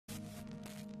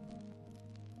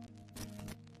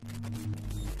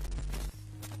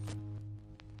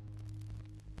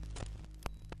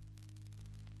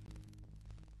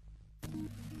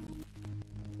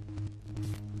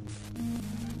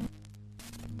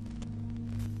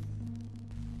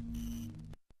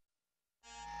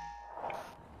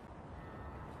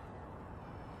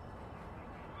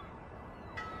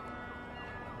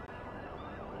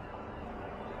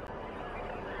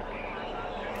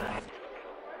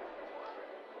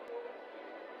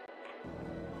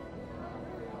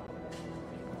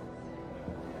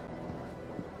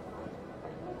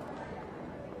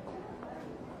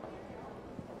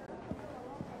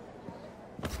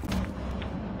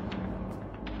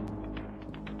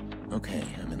Okay,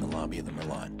 I'm in the lobby of the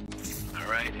Merlot.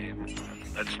 All right,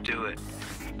 let's do it.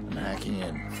 I'm hacking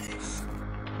in.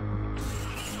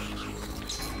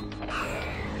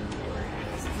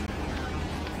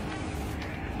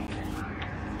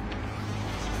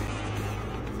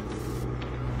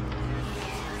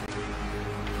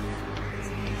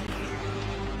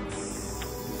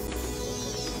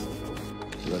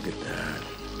 Look at that.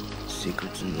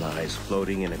 Secrets and lies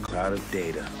floating in a cloud of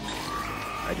data.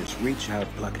 I just reach out,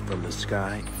 pluck it from the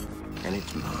sky, and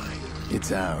it's mine.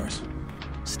 It's ours.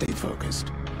 Stay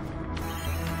focused.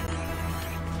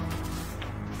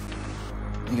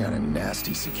 We got a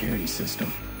nasty security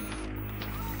system.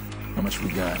 How much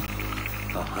we got?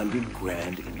 100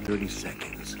 grand in 30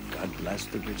 seconds. God bless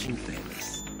the rich and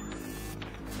famous.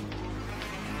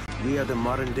 We are the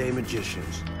modern-day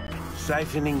magicians,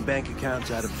 siphoning bank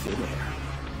accounts out of thin air.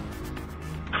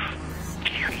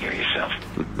 Do you hear yourself?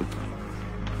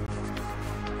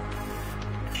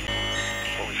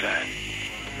 What was that?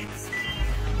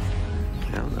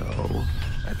 Hello.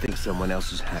 I think someone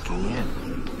else is hacking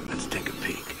in. Let's take a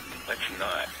peek. Let's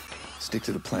not. Stick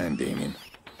to the plan, Damien.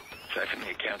 Siphon the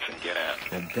accounts and get out.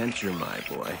 Adventure, my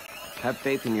boy. Have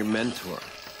faith in your mentor.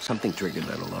 Something triggered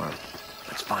that alarm.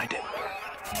 Let's find it.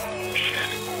 Shit.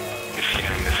 You're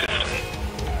scanning the system.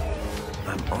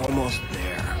 I'm almost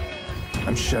there.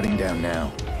 I'm shutting down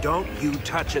now. Don't you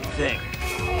touch a thing.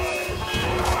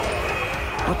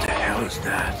 What the hell is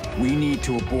that? We need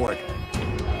to abort.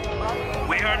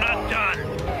 We are not done.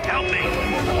 Help me.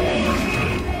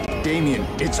 Damien,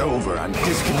 it's over. I'm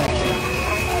disconnected.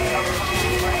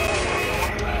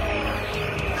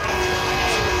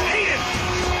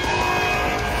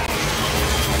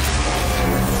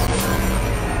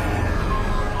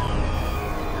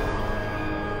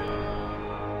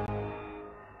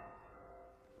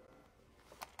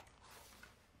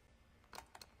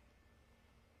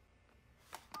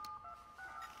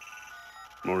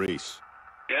 Maurice.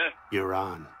 Yeah? You're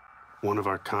on. One of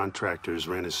our contractors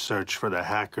ran a search for the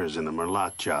hackers in the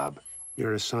Merlot job.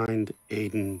 You're assigned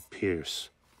Aiden Pierce.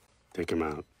 Take him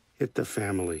out. Hit the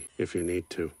family if you need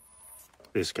to.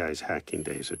 This guy's hacking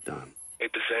days are done.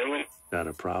 Hit the family? Got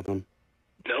a problem?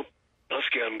 Nope.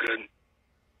 Husky, I'm good.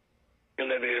 You'll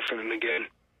never hear from him again.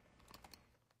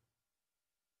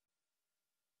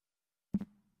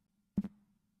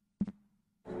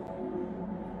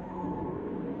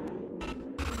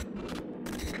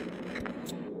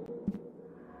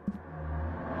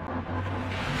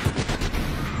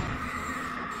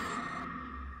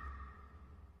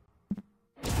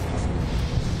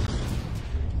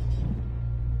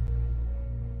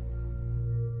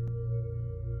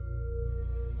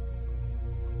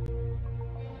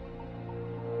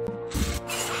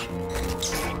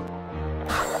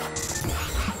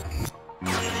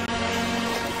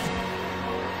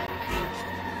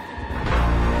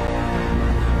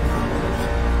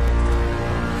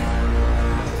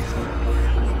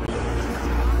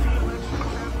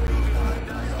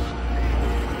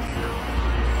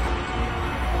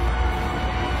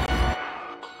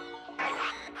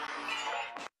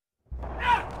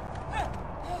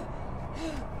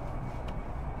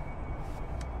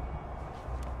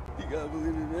 You gotta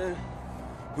believe me, man.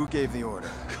 Who gave the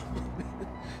order?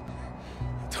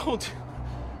 Told you.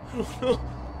 I don't know.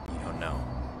 You don't know.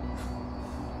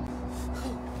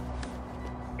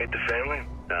 Hit the family?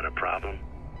 Not a problem.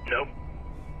 Nope.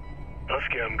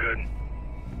 Husky, I'm good.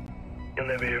 You'll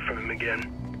never hear from him again.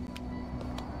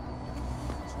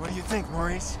 So what do you think,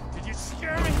 Maurice? Did you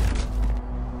scare me?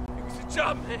 It was a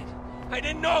job, man. I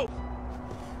didn't know.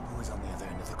 Who was on the other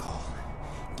end of the call?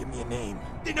 Give me a name.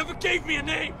 They never gave me a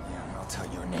name. Yeah, I'll tell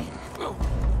you her name. Oh.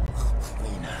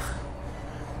 Lena.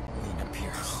 Lena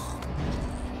Pierce.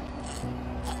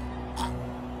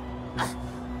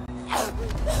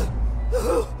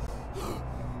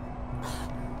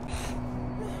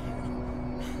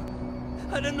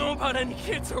 I didn't know about any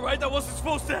kids, all right? That wasn't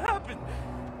supposed to happen.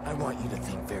 I want you to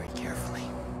think very carefully.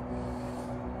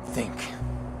 Think.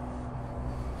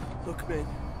 Look, man.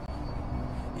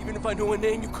 Even if I knew a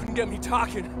name, you couldn't get me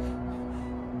talking.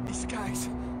 These guys...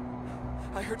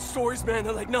 I heard stories, man,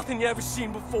 they're like nothing you ever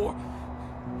seen before.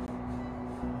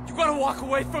 You gotta walk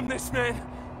away from this, man.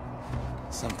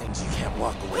 Some things you can't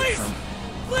walk away from.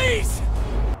 Please!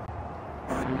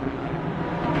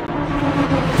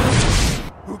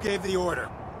 Who gave the order?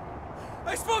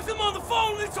 I spoke to them on the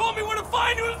phone, they told me where to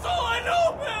find you, that's all I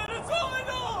know, man! That's all I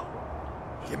know!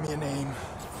 Give me a name.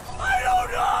 I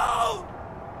don't know!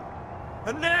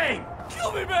 A name!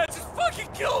 Kill me, man! Just fucking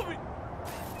kill me!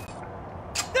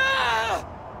 Ah!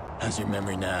 How's your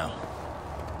memory now?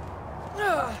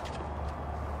 Ah!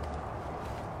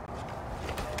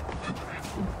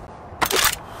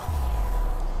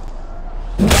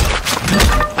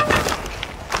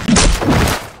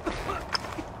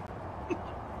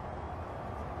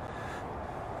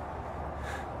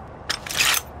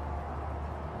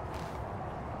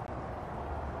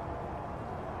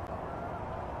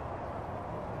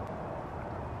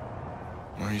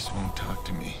 Maurice won't talk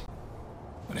to me,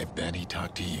 but I bet he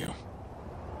talked to you.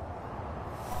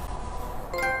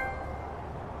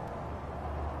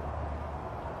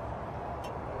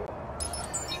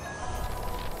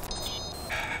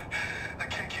 I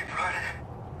can't keep running.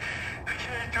 I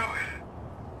can't do it.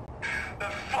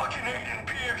 That fucking Aiden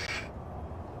Pierce.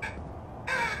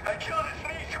 I killed his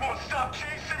niece. He won't stop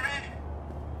chasing me.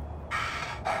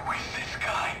 Who is this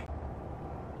guy?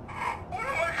 What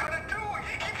am I gonna do?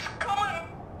 He keeps coming.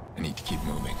 I need to keep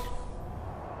moving.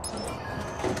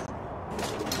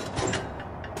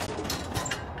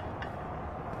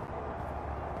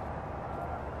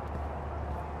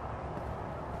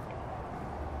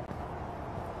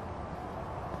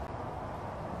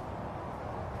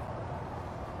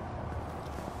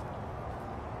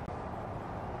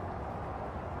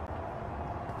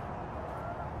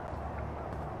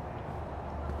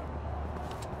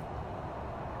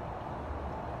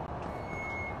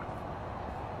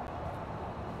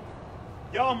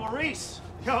 Yo, Maurice!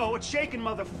 Yo, what's shaking,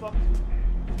 motherfucker?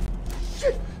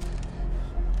 Shit!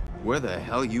 Where the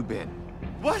hell you been?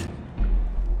 What?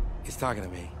 He's talking to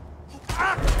me.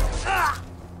 I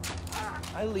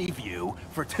leave you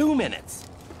for 2 minutes.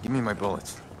 Give me my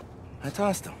bullets. I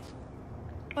tossed him.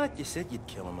 What? You said you'd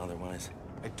kill him otherwise.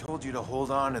 I told you to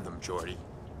hold on to them, Jordy.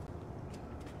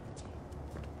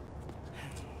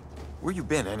 Where you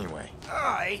been, anyway?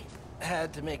 I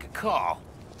had to make a call.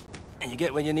 And you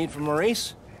get what you need from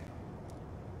Maurice?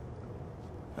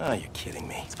 Oh, you're kidding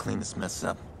me. Let's clean this mess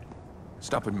up.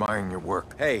 Stop admiring your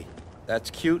work. Hey,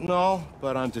 that's cute and all,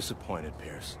 but I'm disappointed,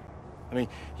 Pierce. I mean,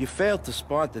 you failed to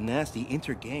spot the nasty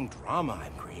inter-gang drama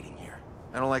I'm creating here.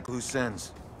 I don't like loose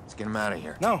ends. Let's get him out of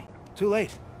here. No, too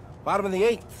late. Bottom of the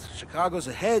 8th. Chicago's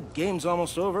ahead. Game's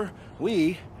almost over.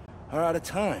 We are out of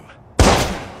time.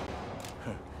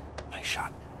 Nice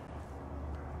shot.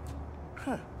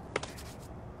 Huh.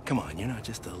 Come on, you're not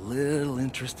just a little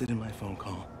interested in my phone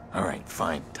call? All right,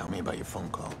 fine. Tell me about your phone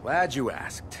call. Glad you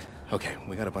asked. Okay,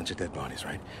 we got a bunch of dead bodies,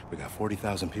 right? We got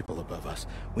 40,000 people above us.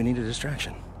 We need a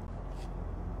distraction.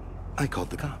 I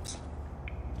called the cops.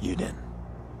 You didn't.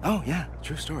 Oh, yeah,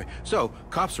 true story. So,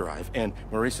 cops arrive, and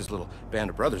Maurice's little band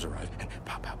of brothers arrive, and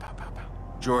pow, pow, pow, pow, pow.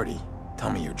 Jordy,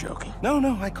 tell me you're joking. No,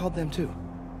 I called them too.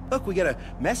 Look, we get a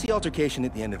messy altercation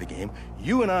at the end of the game.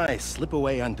 You and I slip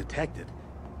away undetected.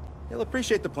 You'll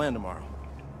appreciate the plan tomorrow.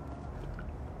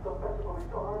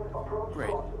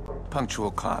 Great.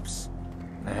 Punctual cops.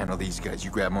 I handle these guys.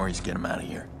 You grab Maurice, get him out of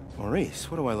here. Maurice,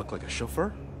 what do I look like, a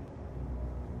chauffeur?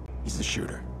 He's the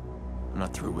shooter. I'm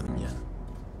not through with him yet.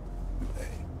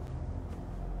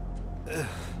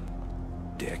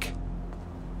 Dick.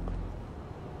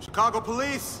 Chicago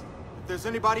police! If there's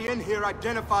anybody in here,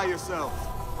 identify yourselves.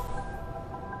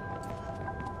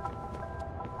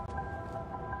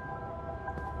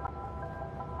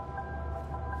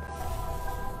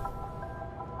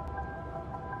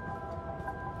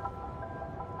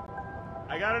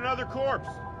 I got another corpse.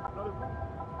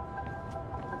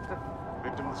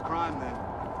 Victimless crime, then.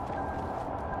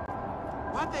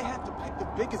 Why'd they have to pick the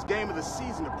biggest game of the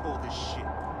season to pull this shit?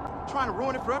 Trying to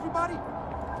ruin it for everybody?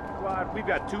 Squad, we've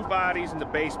got 2 bodies in the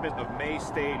basement of May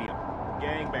Stadium.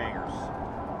 Gangbangers.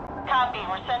 Copy.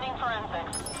 We're sending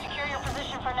forensics. Secure your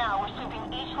position for now. We're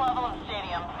sweeping each level of the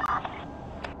stadium.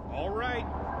 All right.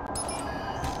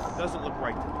 Doesn't look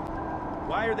right to me.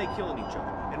 Why are they killing each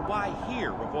other? And why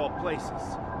here, of all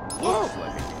places? Looks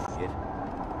like a kid.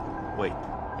 Wait.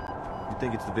 You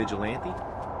think it's the vigilante?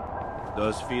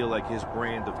 Does feel like his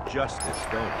brand of justice,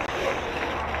 don't it?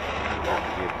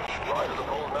 Rise to the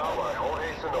polls now by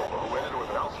Jorge Sonova, who ended with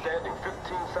an outstanding 15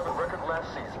 14-7 record last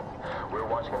season. We're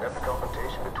watching an epic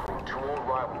confrontation between two old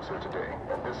rivals here today,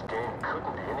 and this game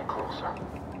couldn't be any closer.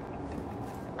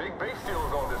 Big base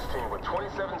steals on this team with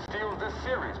 27 steals this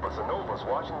series, but Sanova's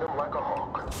watching them like a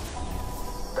hawk.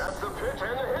 That's the pitch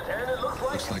and the hit, and it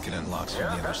looks like it unlocks from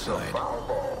the other side. Foul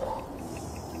ball.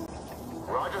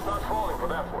 Roger's not falling for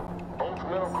that one. Both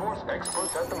men, of course,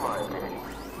 experts at the mind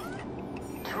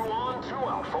game. 2 on, 2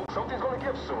 out, folks. Something's gonna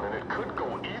give soon, and it could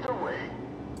go either way.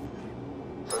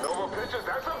 Sonova pitches.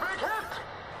 That's a big hit.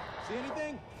 See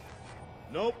anything?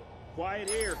 Nope. Quiet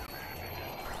here.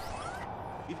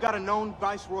 We've got a known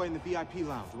viceroy in the VIP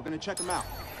lounge. We're gonna check him out.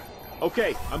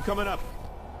 Okay, I'm coming up.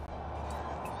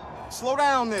 Slow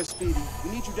down there, Speedy.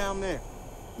 We need you down there.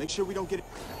 Make sure we don't get it.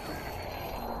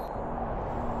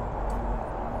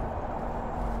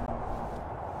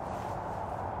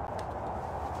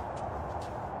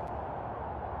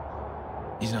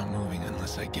 He's not moving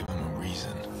unless I give him a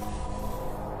reason.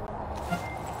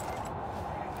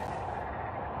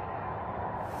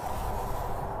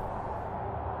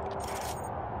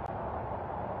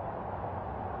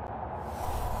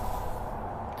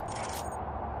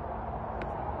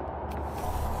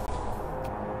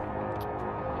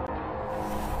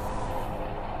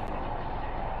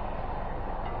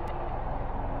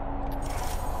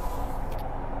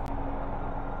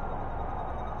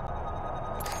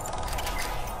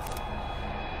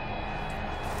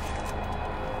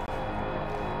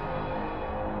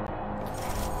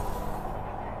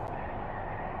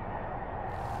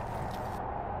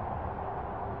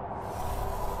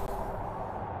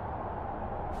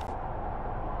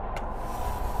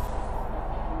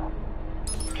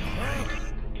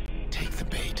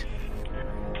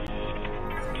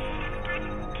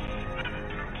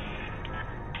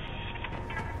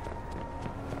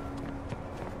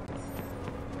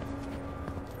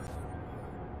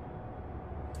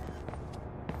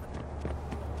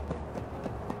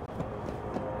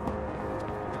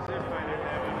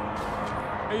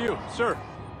 Hey, you, sir.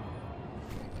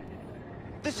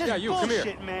 This is you, come here.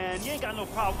 bullshit, man. You ain't got no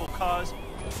problem, cuz.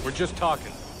 We're just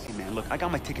talking. Hey, man, look, I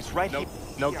got my tickets right here.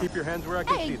 No, keep your hands where I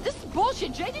can see Hey, them. this is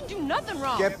bullshit. Jay didn't do nothing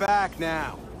wrong. Get back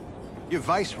now. You're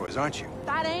viceroys, aren't you?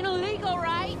 That ain't illegal,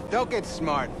 right? Don't get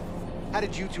smart. How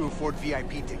did you two afford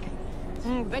VIP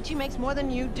ticket? Bet she makes more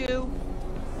than you do.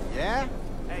 Yeah?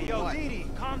 Hey, yo, What? Didi,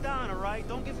 calm down, all right?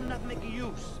 Don't give him nothing to make a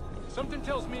use. Something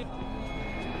tells me...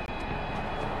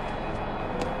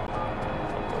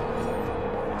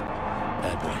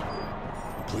 Bad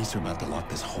boy. The police are about to lock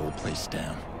this whole place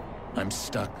down. I'm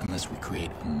stuck unless we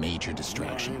create a major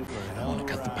distraction. I want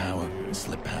to cut the power and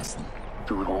slip past them.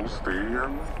 To the whole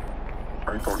stadium?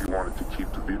 I thought you wanted to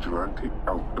keep the vigilante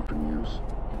out of the news.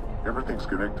 Everything's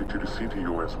connected to the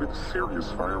CTOS with a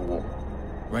serious firewall.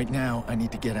 Right now, I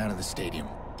need to get out of the stadium.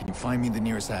 Can you find me the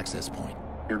nearest access point?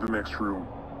 In the next room.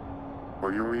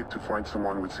 Well, you'll need to find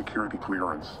someone with security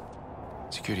clearance.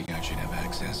 Security guard should have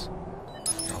access.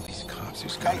 All these cops,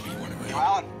 there's gotta be one around. You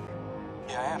Alan?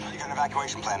 Yeah, I am. You got an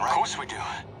evacuation plan, right? Of course we do.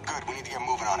 Good, we need to get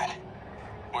moving on it.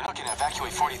 We're not gonna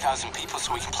evacuate 40,000 people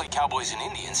so we can play cowboys and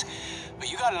Indians.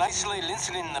 But you got an isolated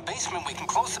incident in the basement, we can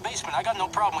close the basement. I got no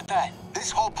problem with that.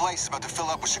 This whole place is about to fill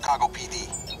up with Chicago PD.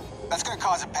 That's gonna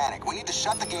cause a panic. We need to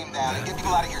shut the game down and get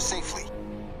people out of here safely.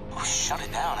 Oh, shut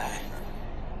it down, eh?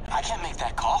 I can't make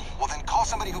that call. Well, then call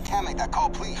somebody who can make that call,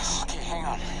 please. Okay, hang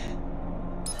on.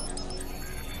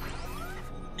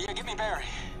 Yeah, give me Barry.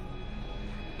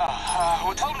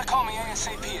 Well, tell him to call me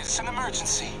ASAP. It's an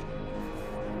emergency.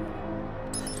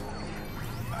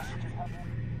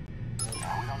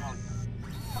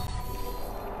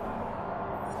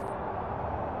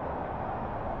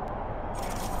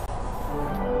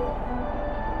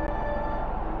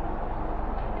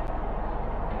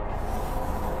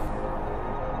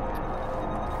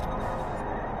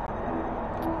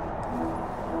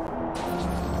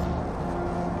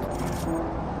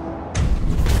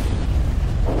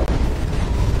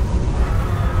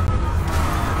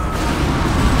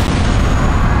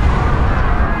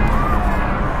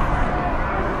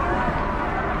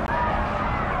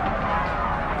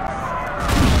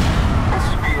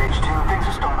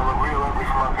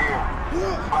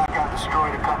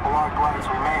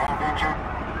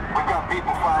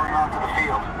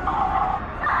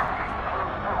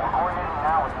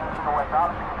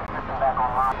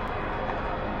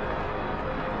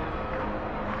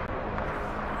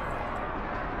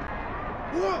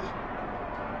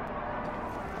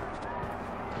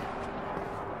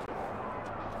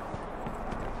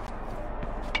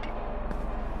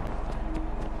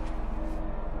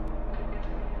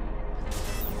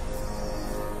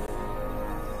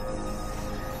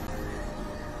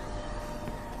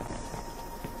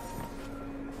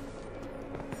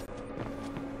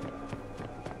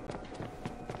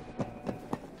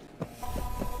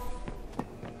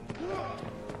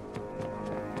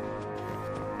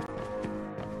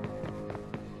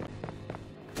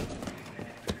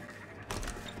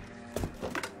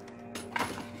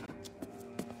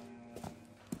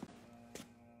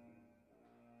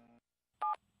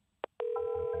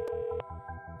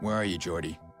 Where are you,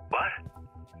 Jordy? What?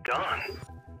 Gone.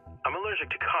 I'm allergic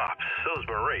to cops, so's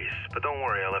Maurice, but don't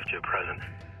worry, I left you a present.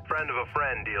 Friend of a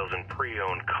friend deals in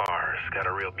pre-owned cars. Got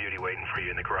a real beauty waiting for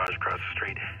you in the garage across the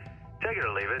street. Take it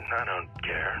or leave it, I don't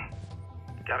care.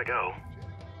 Gotta go.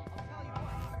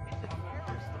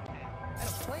 At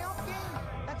a playoff game?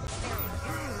 That's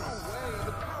serious. No way,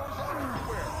 the power's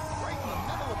everywhere. Right in the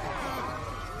middle of the game.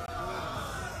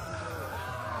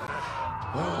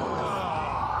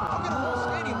 How can a whole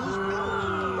stadium lose power?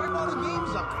 Right while the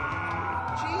game's up.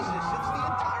 Jesus, it's the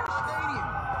entire stadium.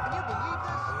 Can you believe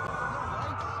this? No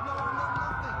lights, no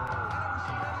nothing. I never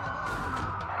seen anything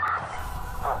like this.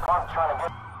 Park trying to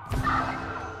get...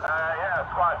 yeah,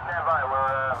 squad, stand by.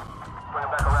 We're,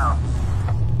 bringing back around.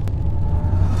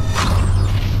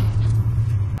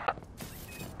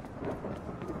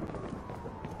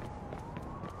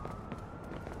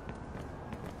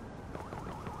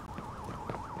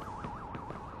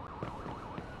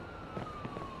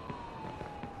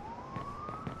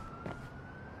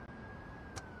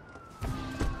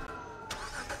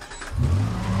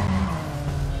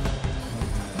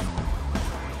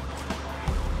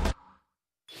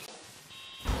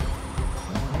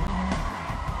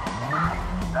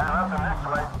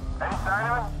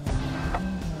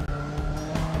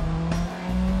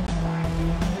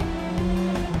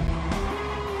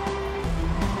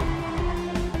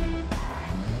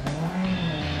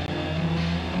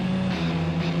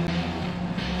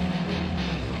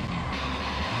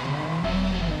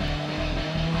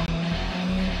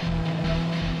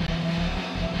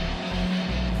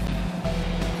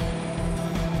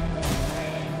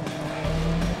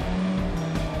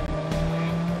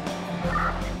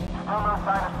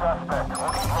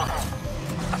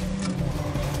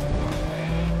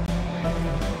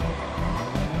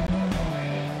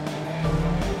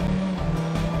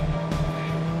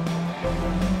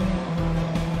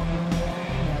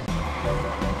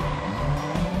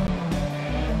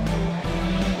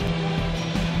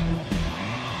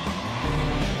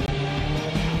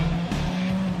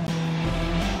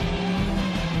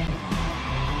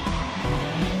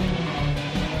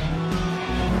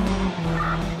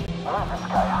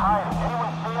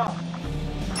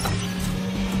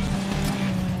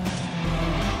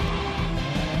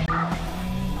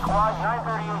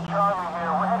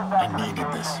 I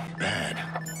needed this bad.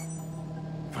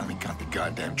 Finally got the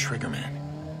goddamn trigger, man.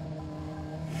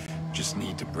 Just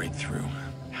need to break through.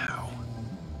 How?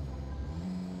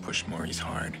 Push Maurice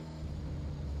hard.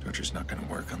 Torture's not gonna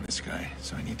work on this guy,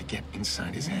 so I need to get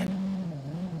inside his head.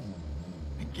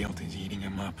 The guilt is eating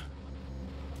him up.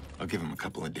 I'll give him a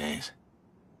couple of days.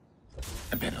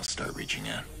 I bet he'll start reaching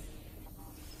out.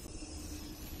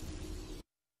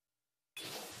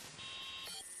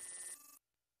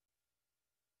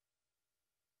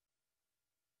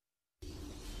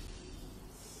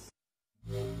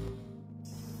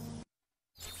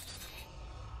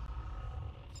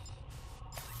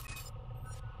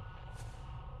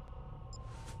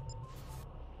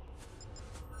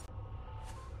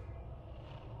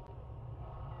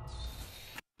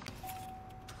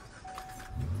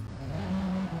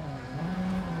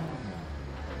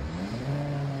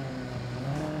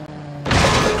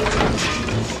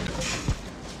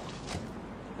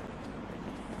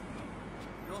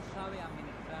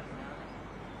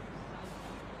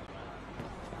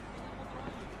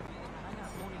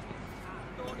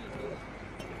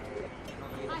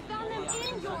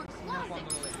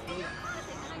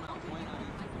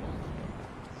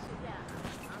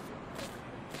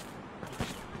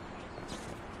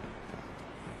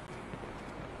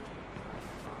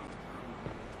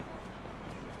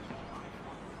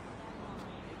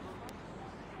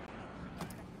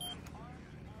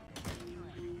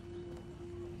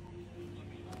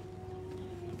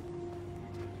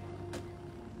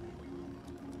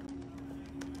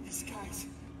 These guys,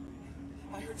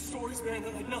 I heard stories, man,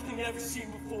 that like nothing you ever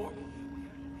seen before.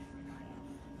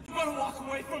 You gotta walk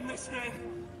away from this, man.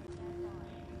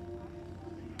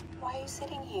 Why are you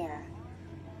sitting here?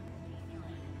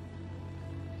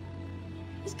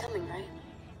 He's coming, right?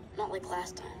 Not like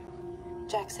last time.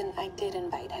 Jackson, I did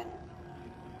invite him.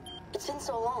 It's been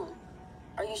so long.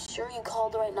 Are you sure you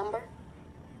called the right number?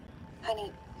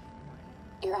 Honey,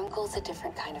 your uncle's a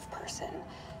different kind of person.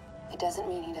 It doesn't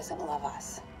mean he doesn't love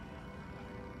us.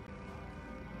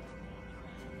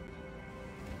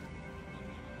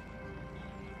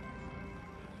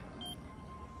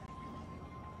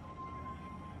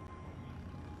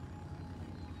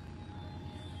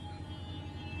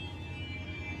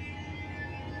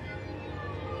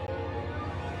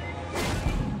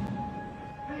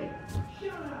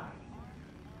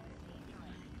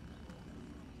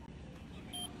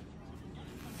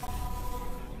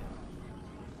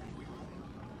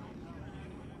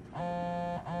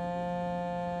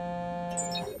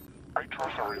 I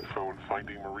trust our info in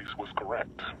finding Maurice was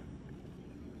correct.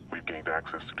 We've gained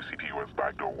access to the CTOS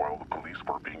backdoor while the police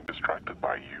were being distracted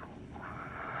by you.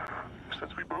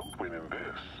 Since we both win in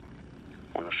this,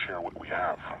 we'll share what we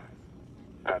have.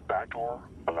 That backdoor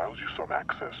allows you some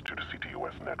access to the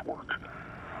CTOS network.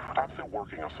 I'm still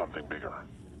working on something bigger.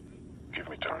 Give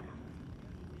me time.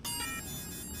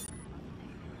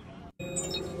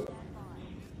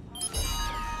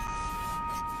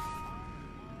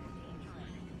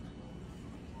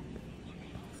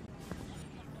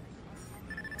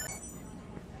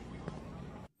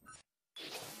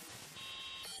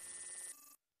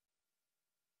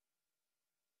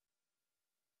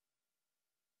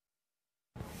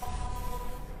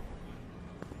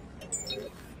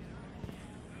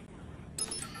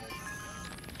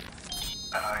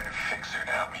 I hired a fixer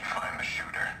to help me find the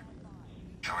shooter.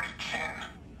 Jordy Chin,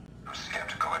 who's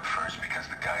skeptical at first because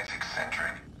the guy's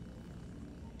eccentric.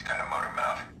 He's got a motor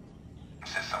mouth.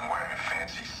 Insists I'm wearing a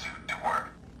fancy suit to work.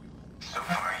 So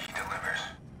far, he delivers.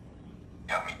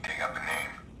 He helped me dig up a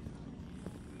name.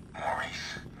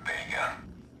 Maurice Vega.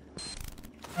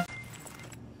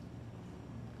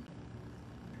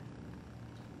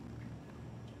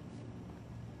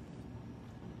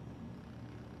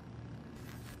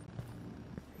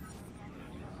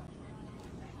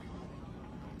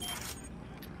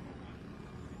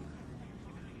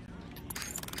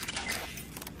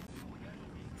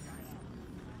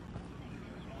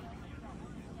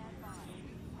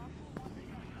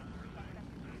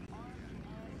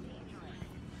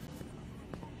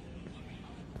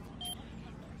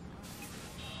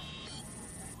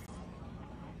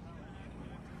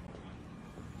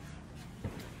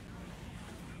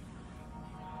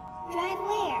 Drive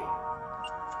where?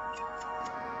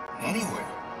 Anywhere.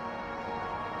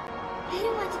 I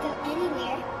don't want to go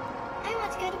anywhere. I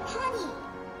want to go to Pawnee.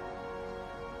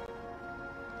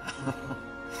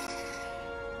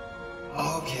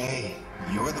 Okay,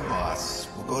 you're the boss.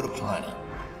 We'll go to Pawnee.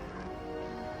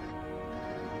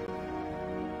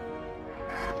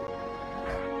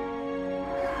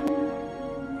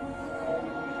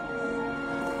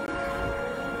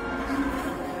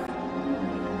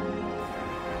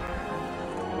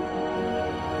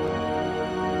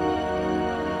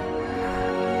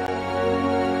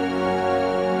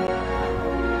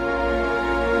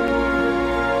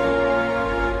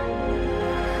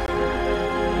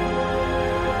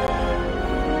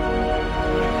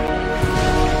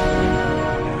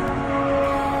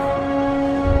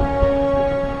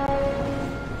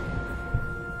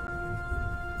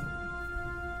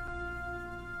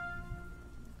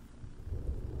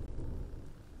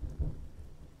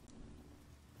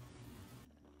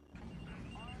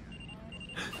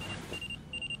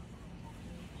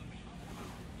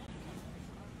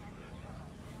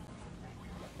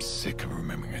 Sick of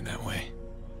remembering her that way.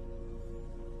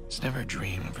 It's never a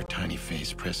dream of her tiny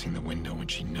face pressing the window when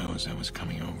she knows I was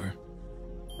coming over.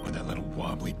 Or that little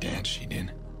wobbly dance she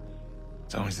did.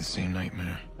 It's always the same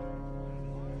nightmare.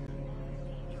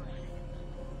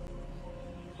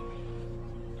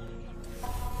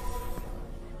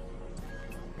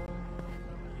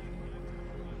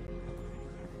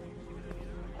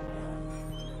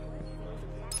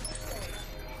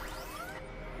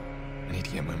 I need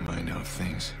to get my mind off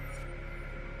things.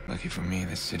 Lucky for me,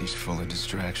 this city's full of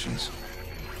distractions.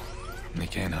 And they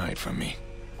can't hide from me.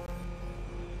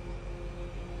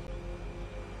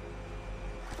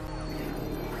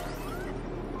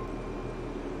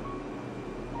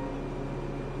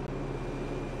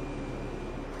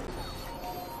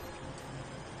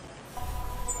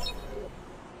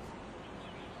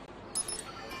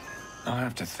 I'll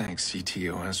have to thank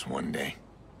CTOS one day.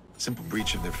 Simple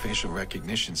breach of their facial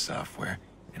recognition software,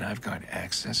 and I've got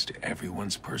access to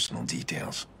everyone's personal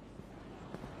details.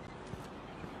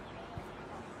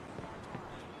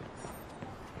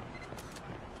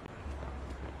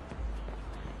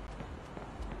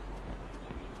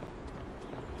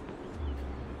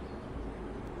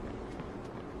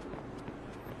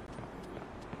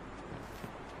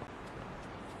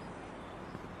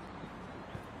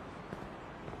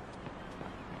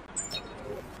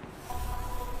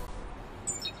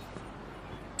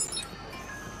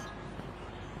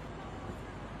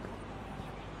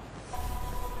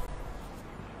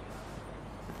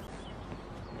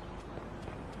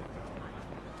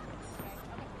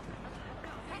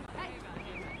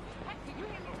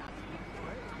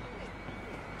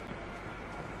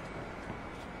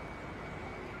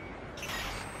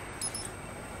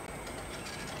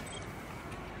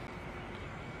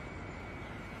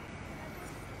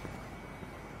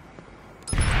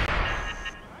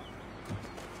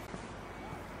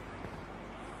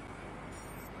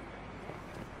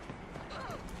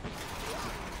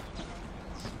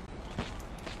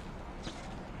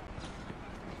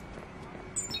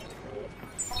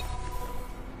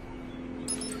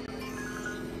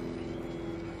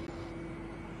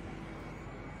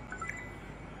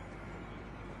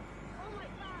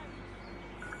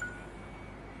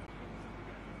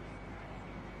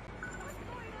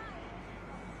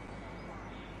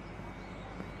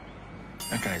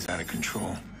 That guy's out of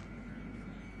control.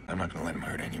 I'm not gonna let him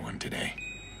hurt anyone today.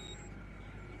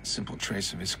 Simple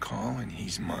trace of his call, and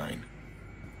he's mine.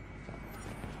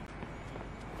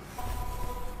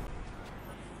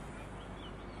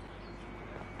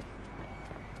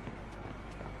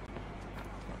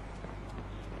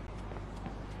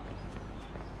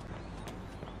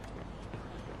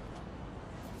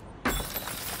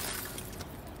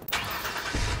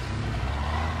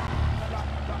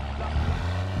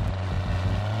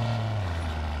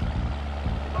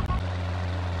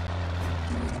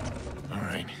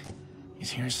 He's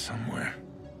here somewhere.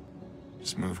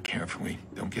 Just move carefully.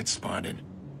 Don't get spotted.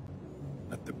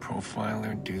 Let the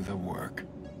profiler do the work.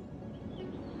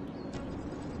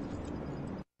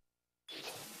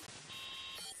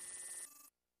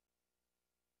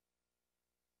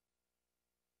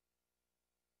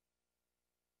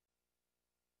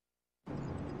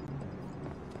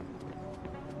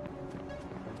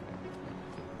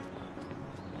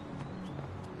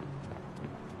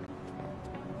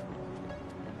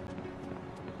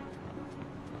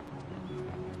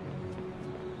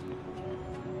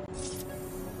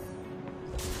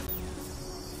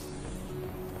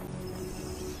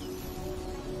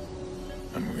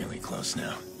 I'm really close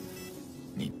now.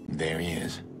 There he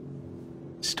is.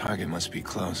 His target must be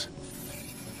close.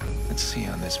 Let's see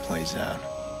how this plays out.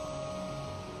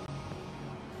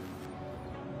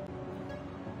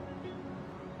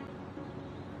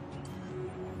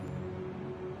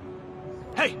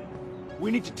 Hey!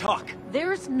 We need to talk.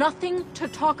 There's nothing to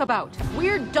talk about.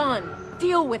 We're done.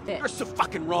 Deal with it. You're so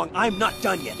fucking wrong. I'm not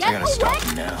done yet. I gotta stop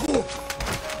him now.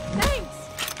 Thanks!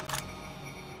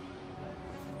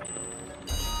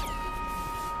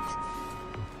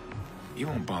 You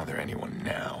won't bother anyone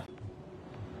now.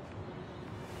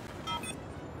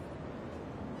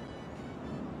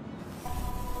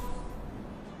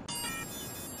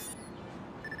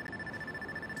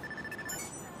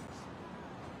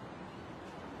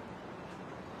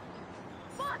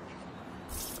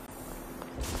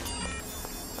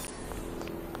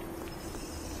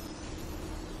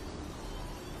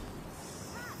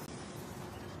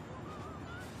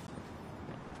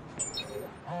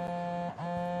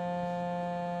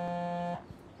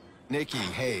 Nikki,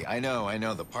 hey, I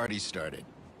know, the party started.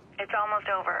 It's almost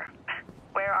over.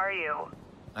 Where are you?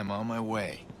 I'm on my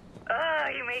way.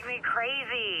 Ugh, you make me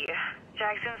crazy.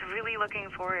 Jackson's really looking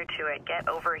forward to it. Get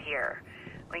over here.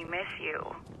 We miss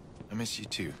you. I miss you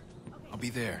too. I'll be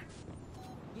there.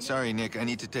 Sorry, Nick, I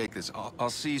need to take this. I'll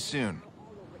see you soon.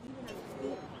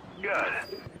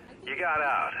 Good. You got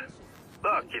out.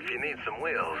 Look, if you need some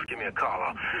wheels, give me a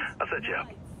call. I'll set you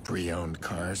up. Pre-owned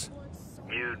cars?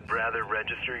 You'd rather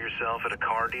register yourself at a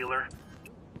car dealer?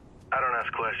 I don't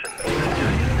ask questions. I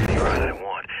tell you the ride I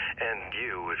want, and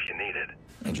you if you need it.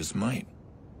 I just might.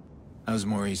 How's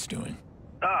Maurice doing?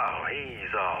 Oh,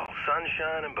 he's all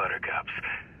sunshine and buttercups.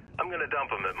 I'm gonna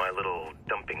dump him at my little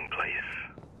dumping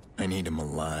place. I need him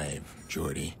alive,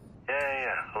 Jordy.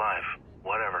 Yeah, alive.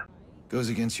 Whatever. Goes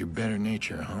against your better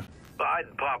nature, huh?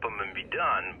 I'd pop him and be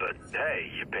done, but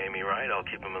hey, you pay me right, I'll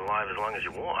keep him alive as long as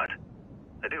you want.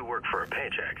 I do work for a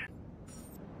paycheck.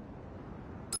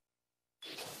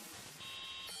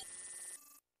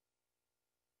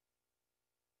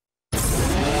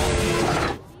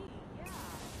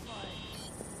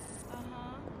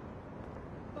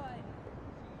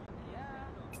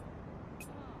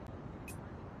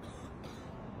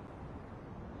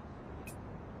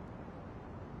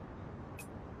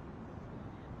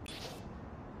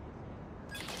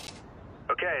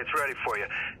 Okay, it's ready for you.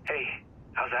 Hey,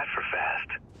 how's that for fast?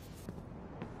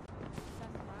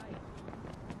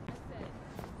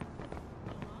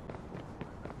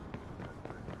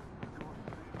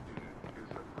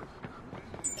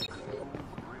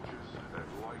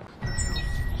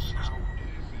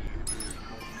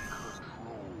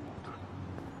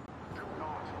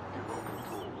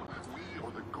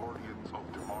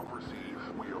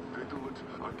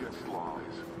 Against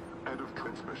lies. End of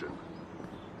transmission.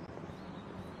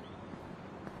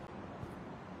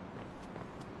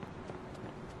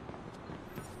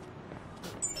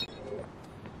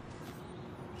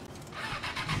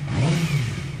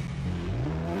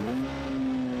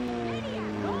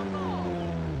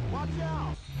 Watch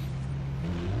out!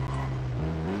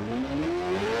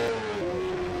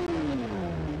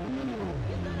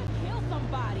 You're gonna kill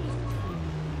somebody!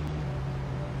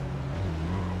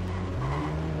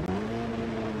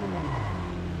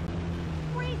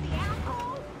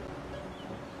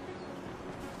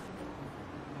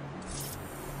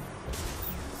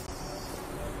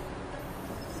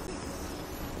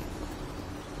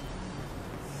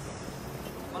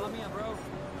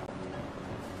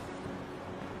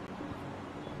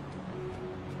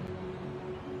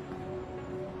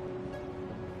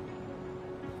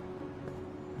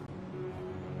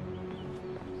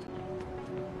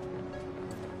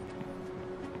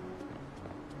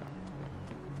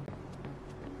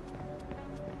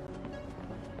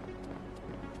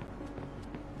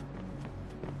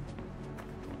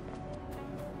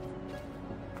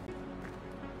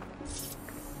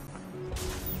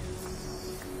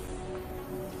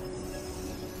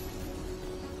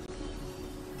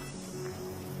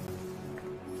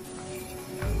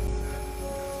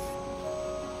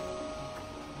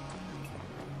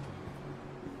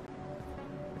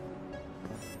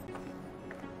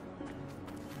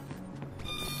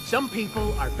 Some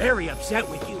people are very upset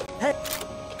with you. Hey.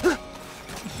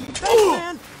 Hey,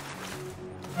 man!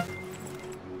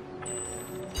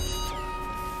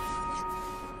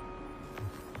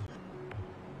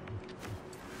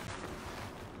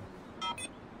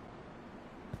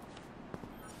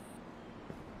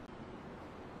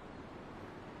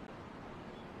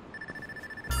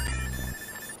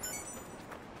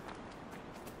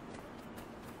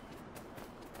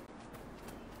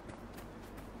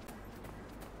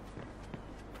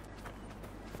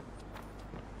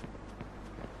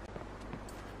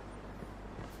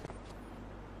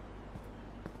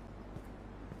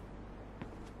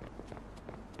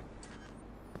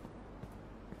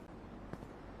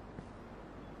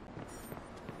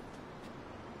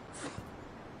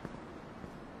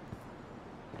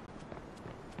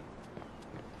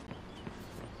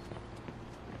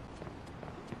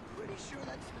 Sure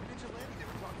that's the vigilante they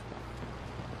were talking about.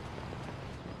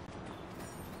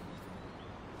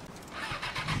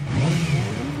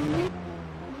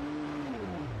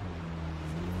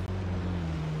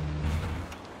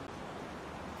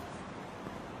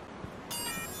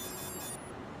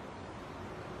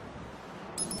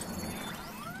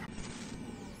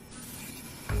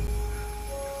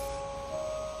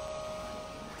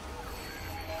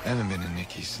 I haven't been in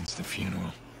Nikki's since the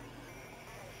funeral.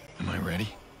 Am I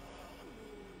ready?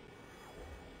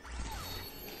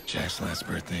 Jack's last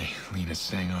birthday, Lena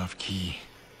sang off key.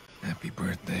 Happy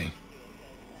birthday.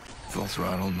 Full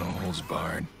throttle, no holds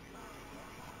barred.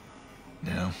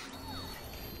 Now,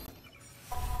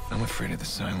 I'm afraid of the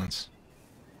silence.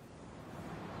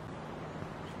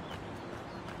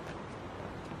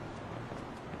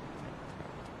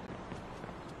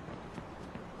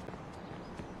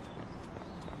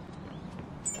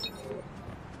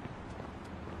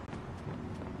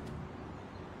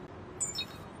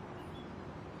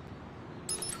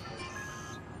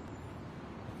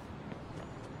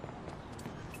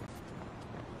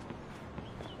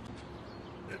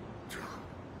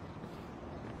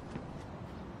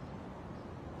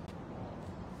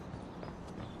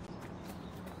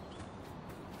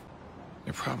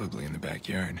 They're probably in the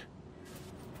backyard.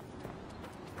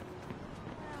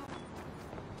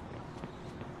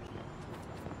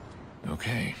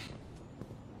 Okay.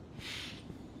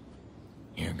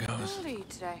 Here goes. How old are you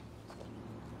today?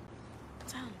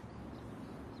 10.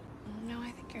 No,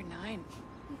 I think you're 9.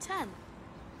 10.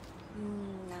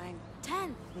 9.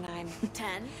 10. 9.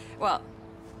 10. Well,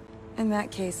 in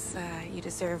that case, you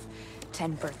deserve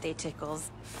 10 birthday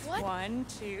tickles. What? 1,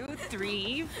 2,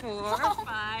 3, 4,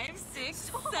 5,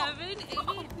 6, 7,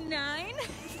 8, 9,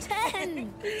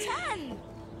 10. 10.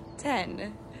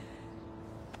 10.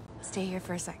 Stay here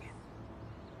for a second.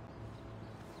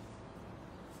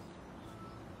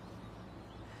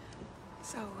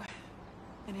 So,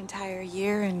 an entire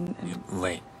year and...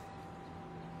 Late.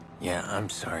 Yeah, I'm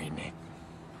sorry, Nick.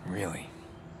 Really.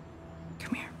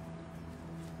 Come here.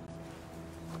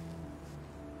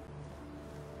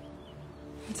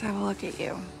 Let's have a look at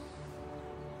you.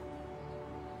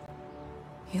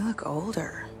 You look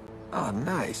older. Oh,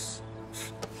 nice.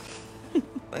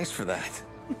 Thanks for that.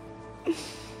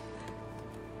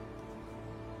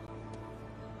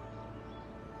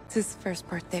 It's his first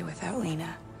birthday without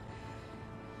Lena.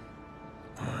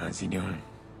 Oh, how's he doing?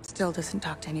 Still doesn't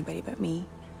talk to anybody but me.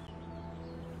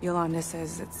 Yolanda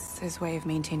says it's his way of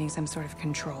maintaining some sort of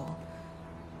control.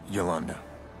 Yolanda.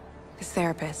 His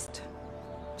therapist.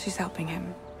 She's helping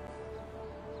him.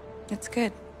 It's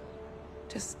good.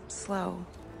 Just slow.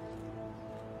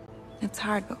 It's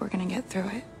hard, but we're gonna get through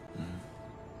it.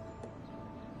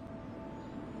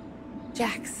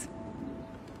 Jax.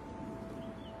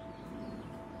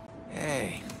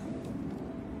 Hey.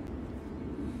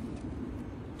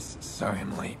 Sorry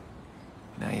I'm late.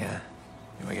 Can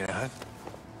I get a hug?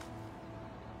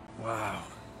 Wow.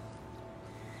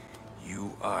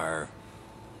 You are...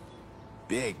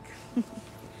 big.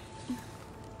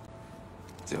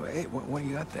 So, hey, what do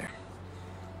you got there?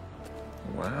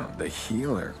 Wow, the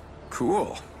healer.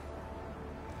 Cool.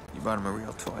 You bought him a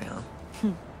real toy, huh?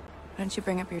 Why don't you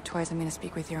bring up your toys? I'm gonna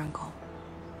speak with your uncle.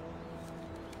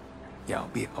 Yeah,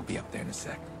 I'll be up there in a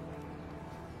sec.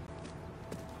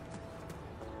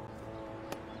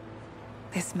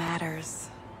 This matters.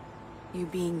 You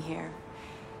being here.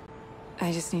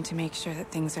 I just need to make sure that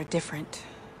things are different.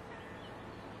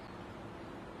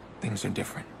 Things are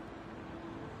different.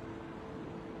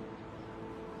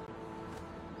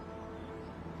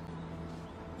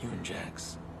 You and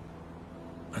Jax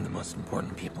are the most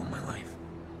important people in my life.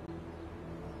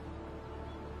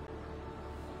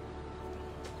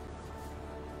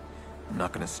 I'm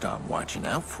not gonna stop watching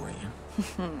out for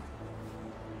you.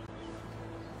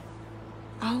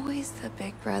 Always the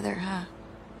big brother, huh?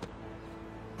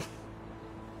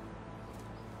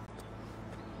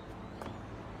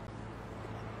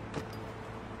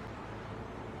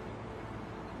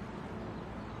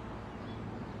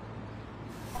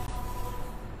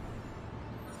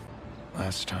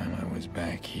 Last time I was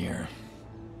back here,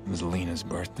 it was Lena's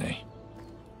birthday.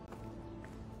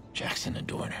 Jackson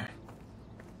adored her.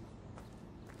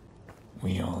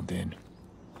 We all did.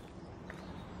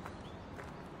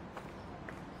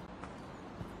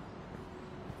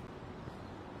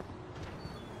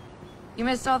 You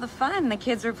missed all the fun. The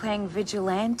kids were playing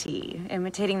vigilante,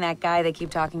 imitating that guy they keep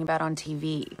talking about on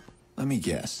TV. Let me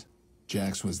guess.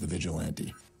 Jax was the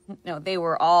vigilante. No, they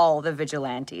were all the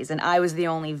vigilantes, and I was the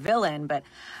only villain, but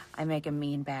I make a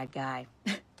mean bad guy.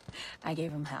 I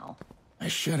gave him hell. I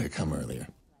should have come earlier.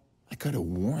 I could have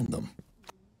warned them.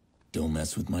 Don't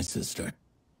mess with my sister.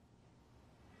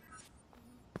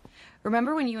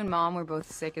 Remember when you and Mom were both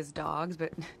sick as dogs,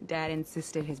 but Dad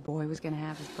insisted his boy was gonna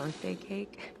have his birthday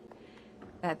cake?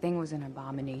 That thing was an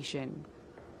abomination.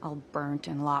 All burnt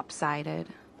and lopsided.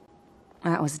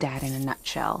 That was Dad in a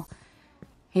nutshell.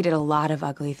 He did a lot of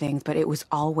ugly things, but it was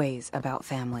always about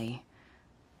family.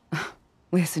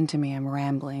 Listen to me, I'm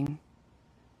rambling.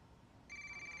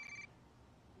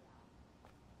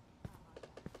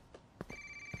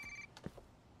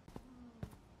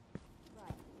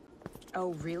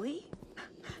 Oh, really?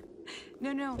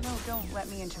 No, don't let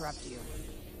me interrupt you.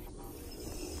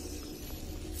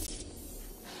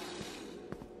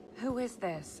 Who is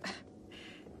this?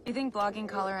 You think blogging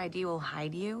caller ID will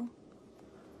hide you?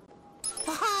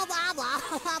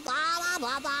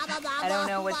 I don't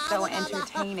know what's so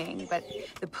entertaining, but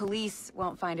the police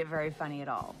won't find it very funny at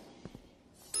all.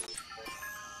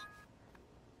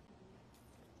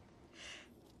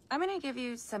 I'm gonna give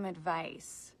you some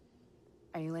advice.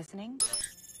 Are you listening?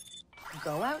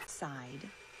 Go outside,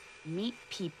 meet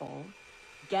people,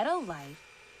 get a life,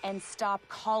 and stop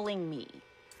calling me.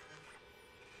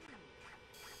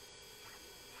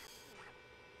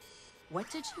 What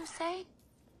did you say?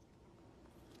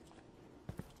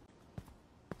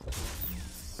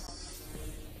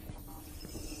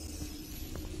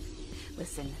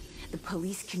 Listen, the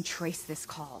police can trace this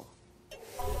call.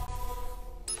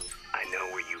 I know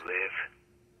where you live.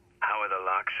 How are the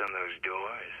locks on those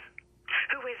doors?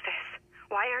 Who is this?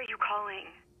 Why are you calling?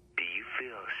 Do you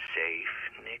feel safe,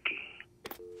 Nikki?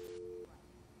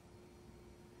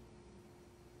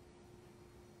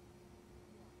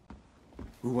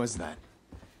 Who was that?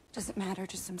 Doesn't matter,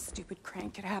 just some stupid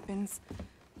crank. It happens.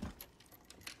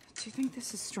 Do you think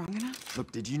this is strong enough?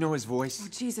 Look, did you know his voice? Oh,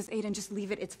 Jesus, Aiden, just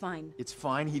leave it. It's fine. It's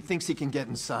fine. He thinks he can get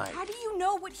inside. How do you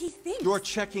know what he thinks? You're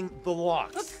checking the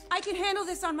locks. Look, I can handle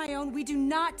this on my own. We do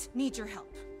not need your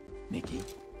help. Nikki,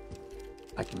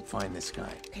 I can find this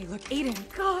guy. Okay, look, Aiden,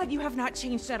 God, you have not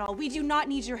changed at all. We do not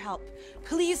need your help.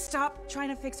 Please stop trying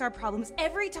to fix our problems.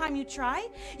 Every time you try,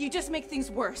 you just make things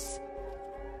worse.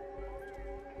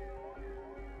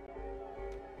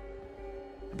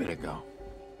 I better go.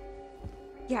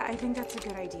 Yeah, I think that's a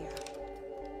good idea.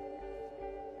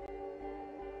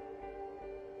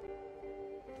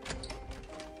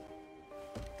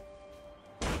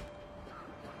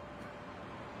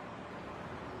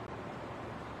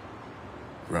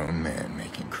 Grown man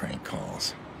making crank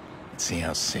calls. Let's see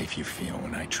how safe you feel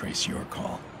when I trace your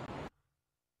call.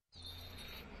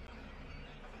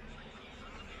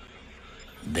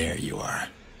 There you are.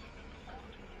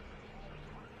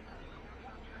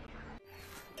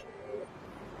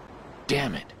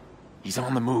 Damn it! He's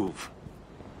on the move.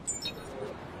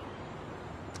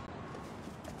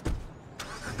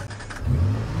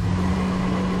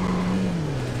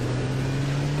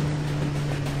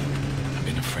 I've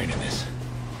been afraid of this.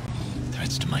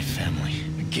 Threats to my family.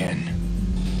 Again.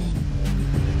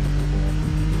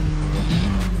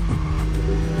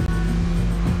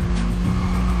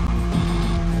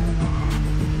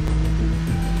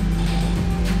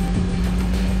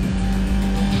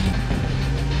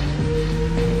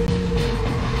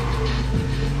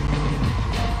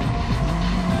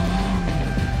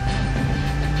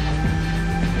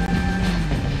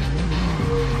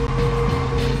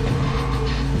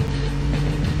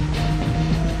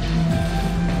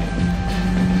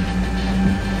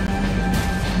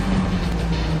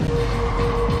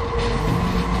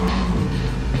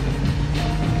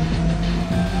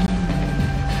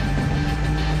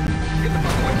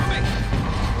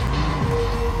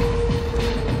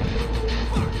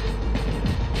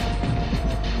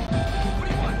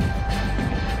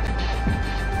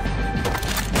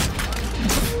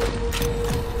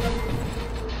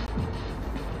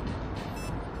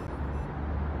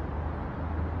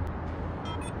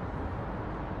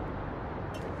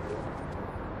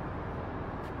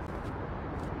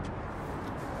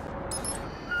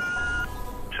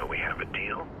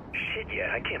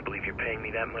 I can't believe you're paying me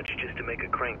that much just to make a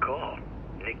crank call.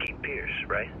 Nikki Pierce,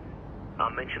 right? I'll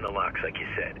mention the locks like you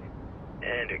said.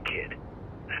 And her kid.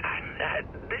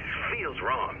 This feels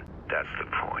wrong. That's the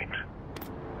point.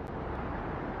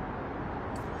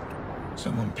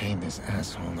 Someone paid this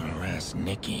asshole to harass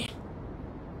Nikki.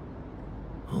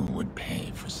 Who would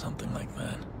pay for something like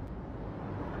that?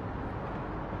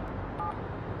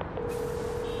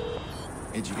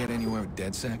 Hey, did you get anywhere with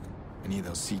DedSec? Any of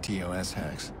those CTOS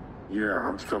hacks? Yeah,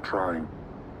 I'm still trying.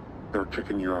 They're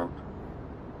kicking you out.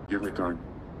 Give me time.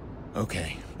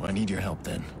 Okay, well, I need your help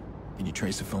then. Can you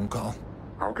trace a phone call?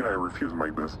 How can I refuse my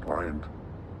best client?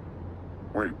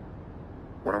 Wait,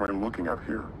 what am I looking at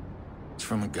here? It's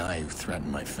from a guy who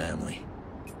threatened my family.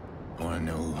 I want to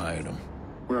know who hired him.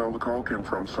 Well, the call came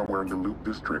from somewhere in the Loop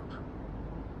District.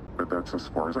 But that's as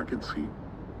far as I can see.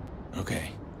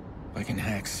 Okay. If I can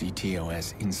hack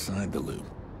CTOS inside the loop,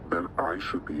 then I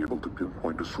should be able to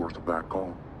pinpoint the source of that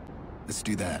call. Let's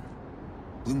do that.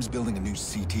 Bloom's building a new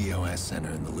CTOS center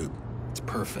in the loop. It's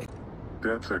perfect.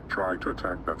 DedSec tried to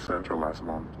attack that center last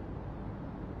month.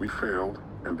 We failed,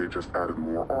 and they just added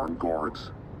more armed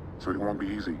guards. So it won't be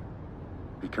easy.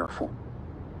 Be careful.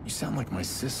 You sound like my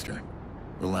sister.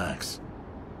 Relax.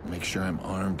 Make sure I'm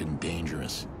armed and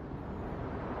dangerous.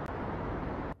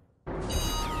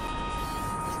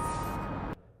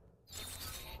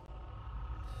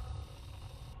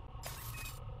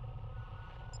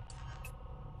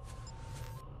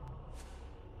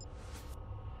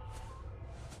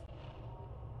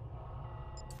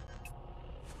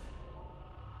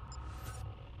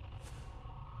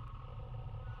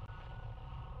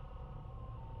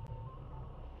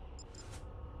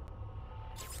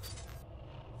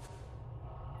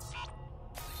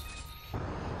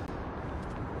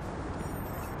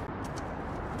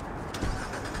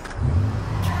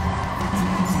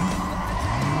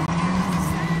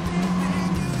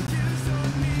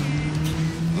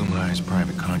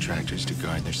 Private contractors to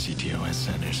guard their CTOS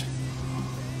centers.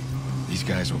 These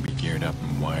guys will be geared up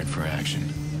and wired for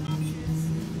action.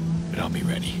 But I'll be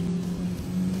ready.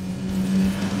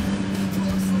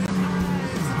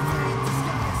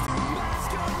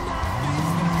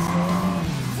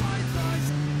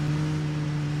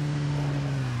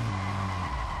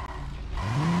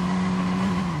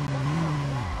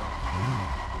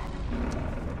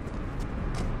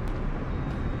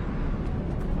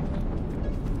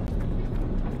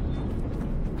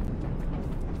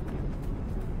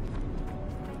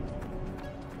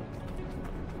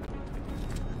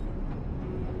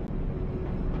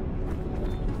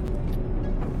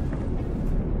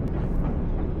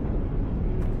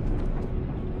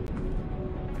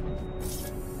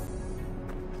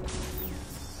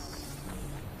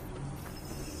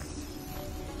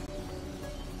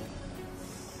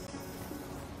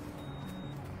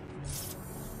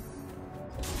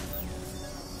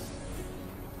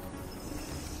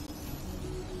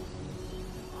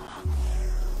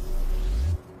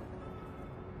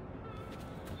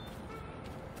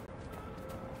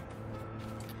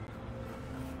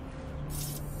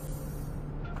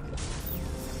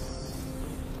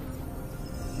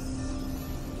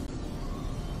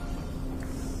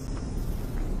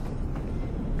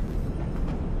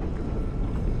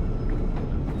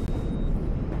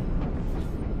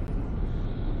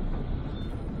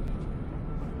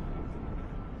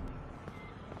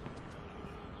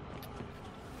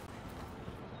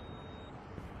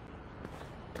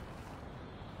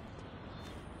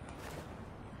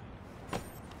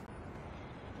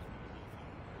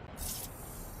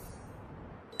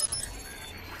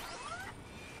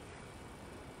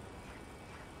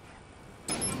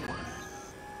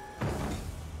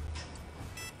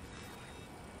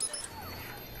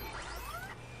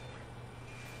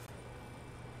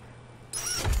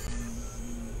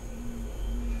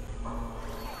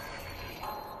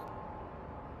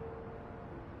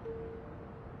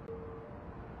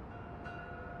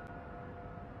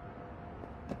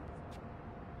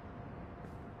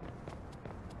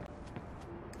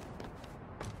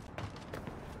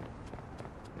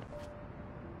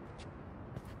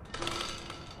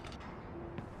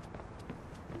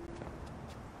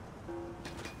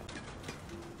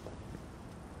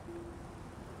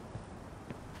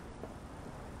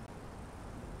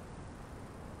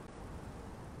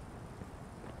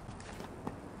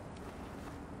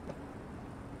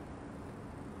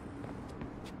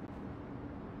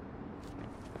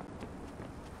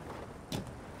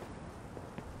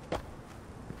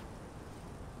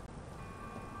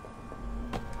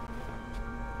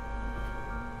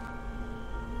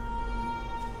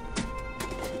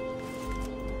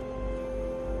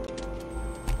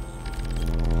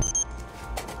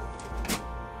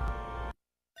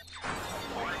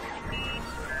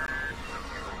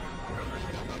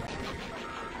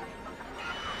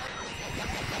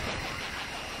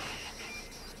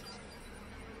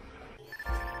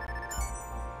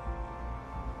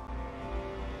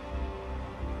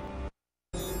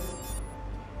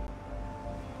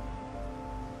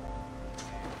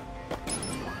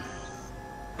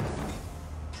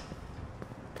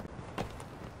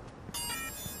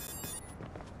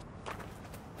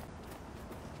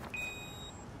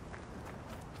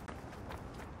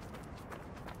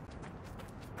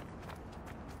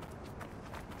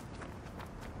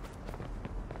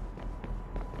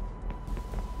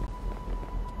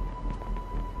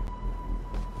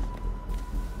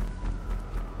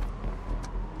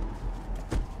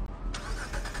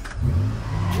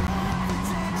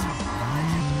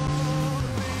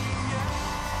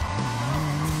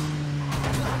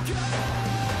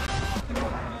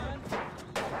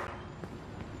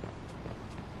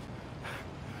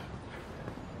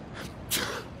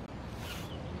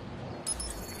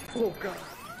 Oh, God.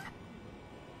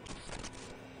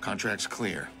 Contract's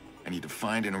clear. I need to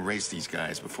find and erase these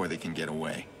guys before they can get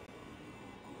away.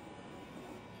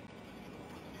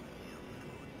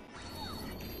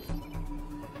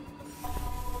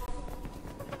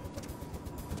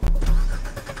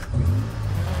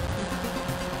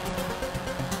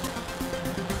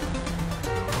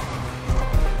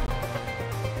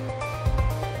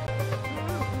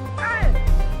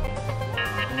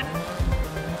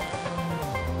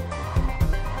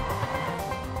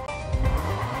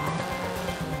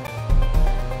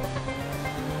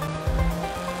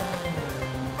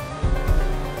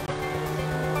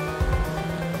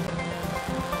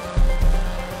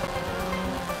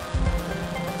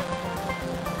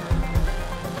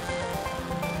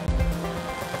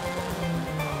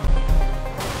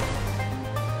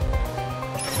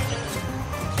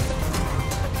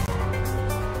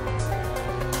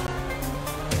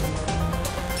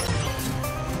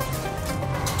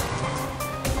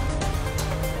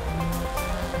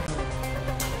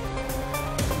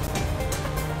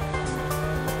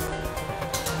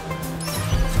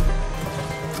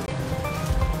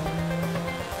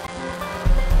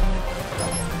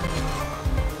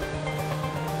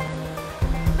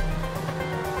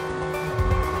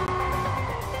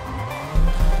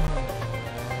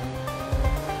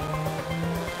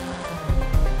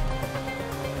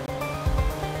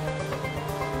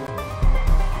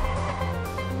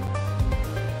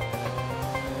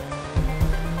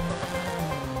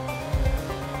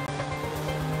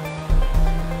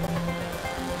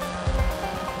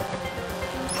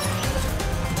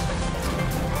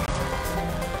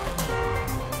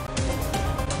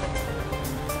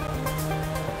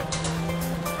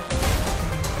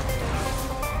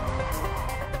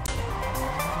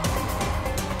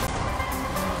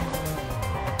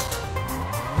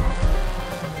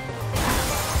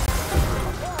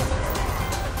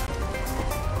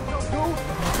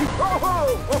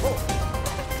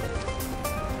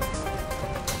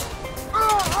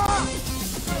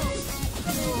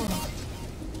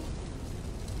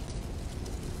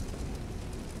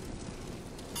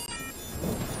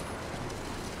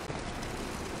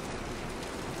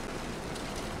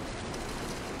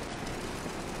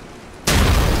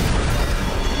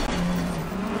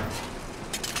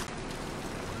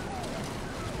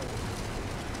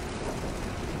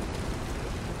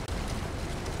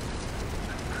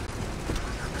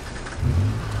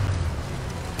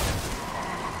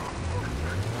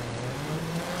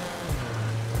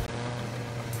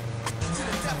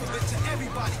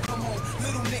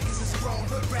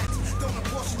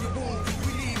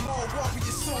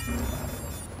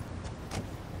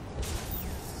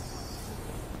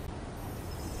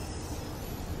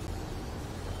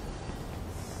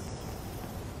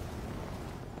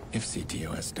 If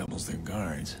CTOS doubles their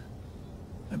guards,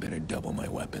 I better double my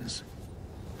weapons.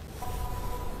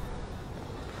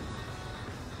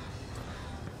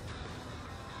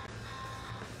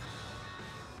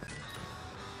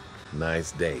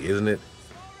 Nice day, isn't it?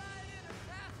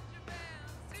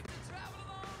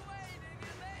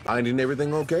 Finding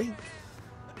everything okay?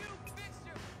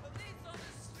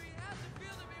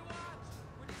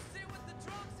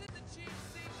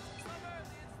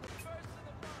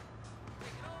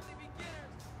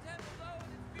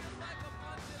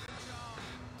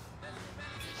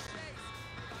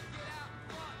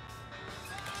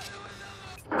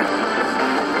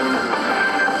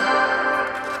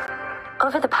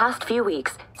 Over the past few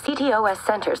weeks, CTOS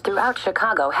centers throughout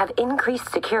Chicago have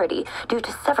increased security due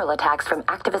to several attacks from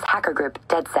activist hacker group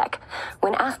DedSec.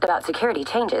 When asked about security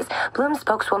changes, Bloom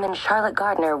spokeswoman Charlotte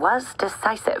Gardner was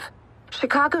decisive.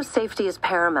 Chicago's safety is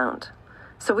paramount,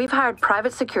 so we've hired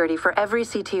private security for every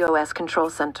CTOS control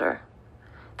center.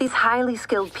 These highly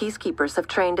skilled peacekeepers have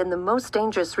trained in the most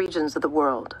dangerous regions of the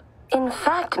world. In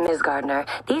fact, Ms. Gardner,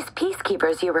 these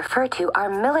peacekeepers you refer to are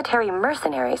military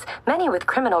mercenaries, many with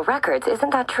criminal records. Isn't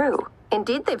that true?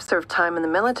 Indeed, they've served time in the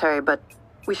military, but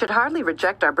we should hardly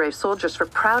reject our brave soldiers for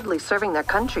proudly serving their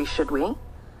country, should we?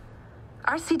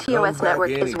 Our CTOS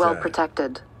network is well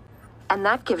protected, and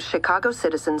that gives Chicago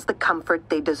citizens the comfort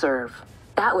they deserve.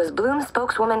 That was Bloom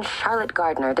spokeswoman Charlotte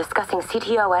Gardner discussing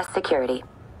CTOS security.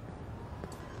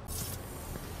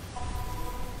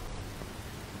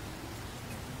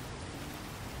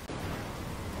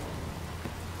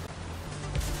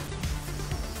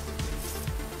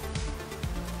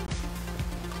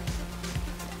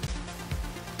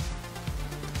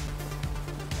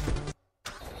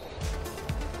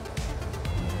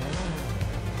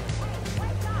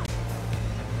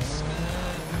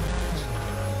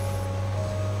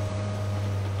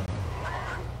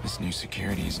 This new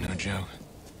security is no joke.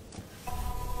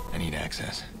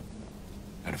 access.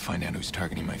 Gotta find out who's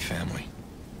targeting my family.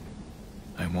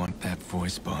 I want that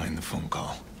voice behind the phone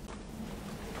call.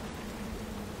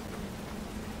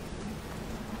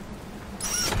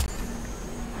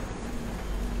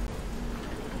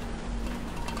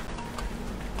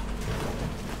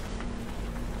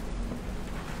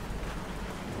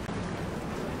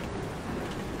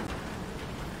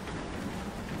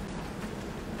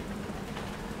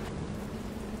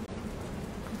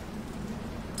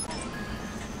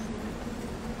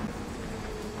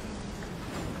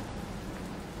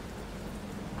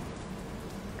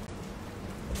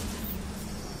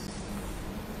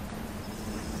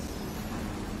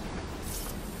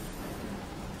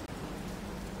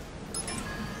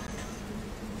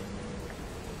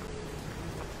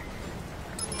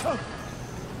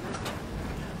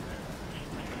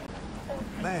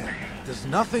 Man, does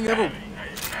nothing ever...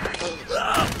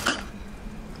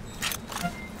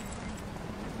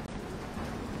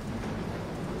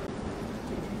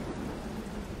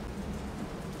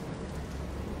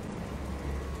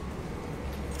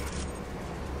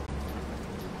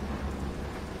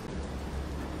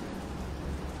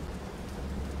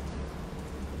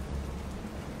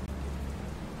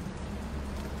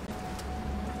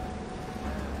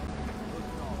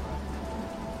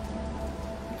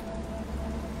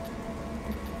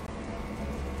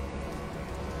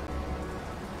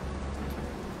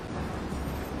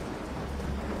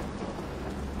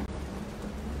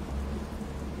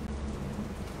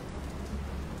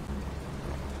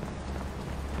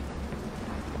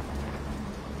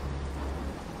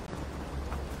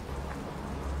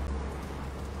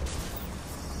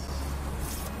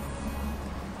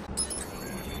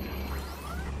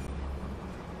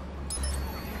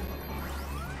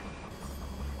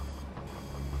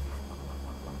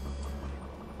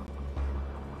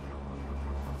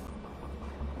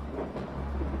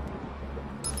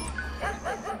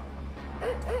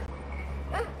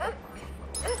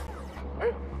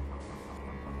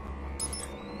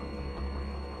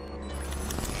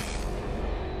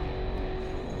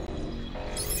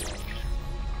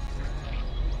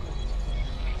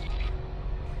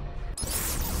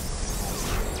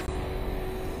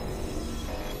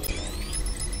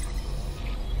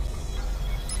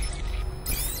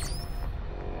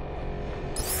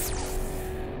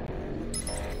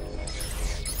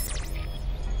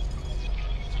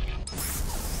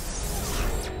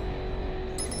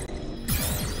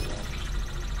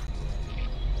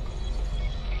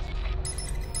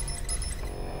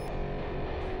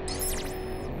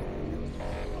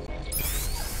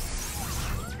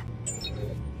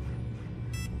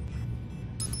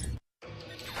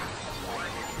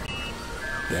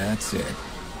 That's it.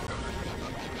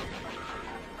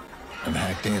 I'm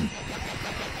hacked in.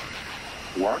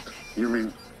 What? You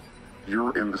mean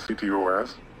you're in the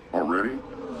CTOS already?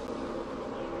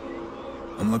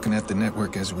 I'm looking at the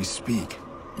network as we speak.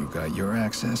 You've got your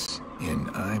access, and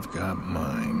I've got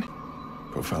mine.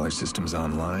 Profiler system's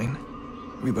online.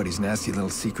 Everybody's nasty little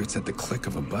secrets at the click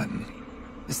of a button.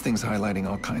 This thing's highlighting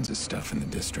all kinds of stuff in the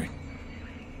district.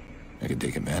 I could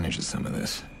take advantage of some of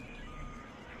this.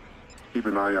 Keep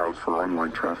an eye out for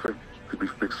online traffic. Could be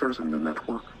fixers in the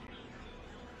network.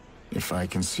 If I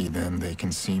can see them, they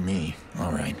can see me.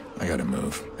 All right, I gotta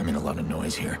move. I'm in a lot of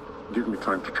noise here. Give me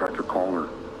time to track your caller.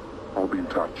 I'll be in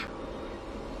touch.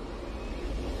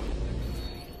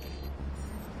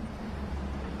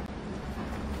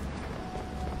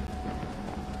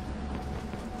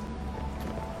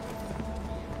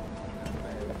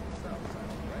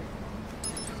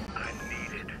 I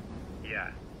need it. Yeah,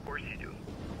 of course you do.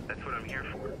 That's what I'm here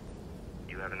for.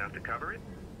 You have enough to cover it?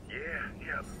 Yeah.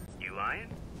 You lying?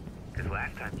 Because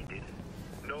last time you didn't.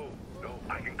 No,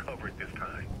 I can cover it this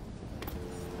time.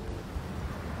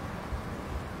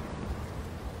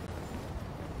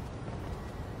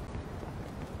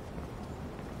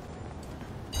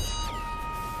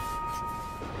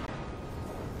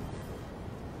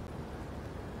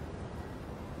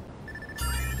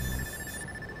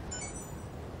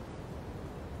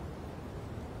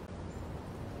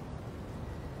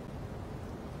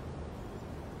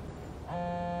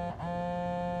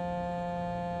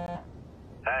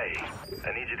 Hey,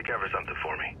 I need you to cover something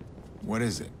for me. What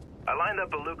is it? I lined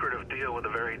up a lucrative deal with a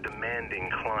very demanding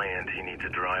client. He needs a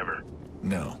driver.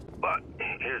 No. But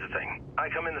here's the thing. I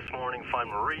come in this morning, find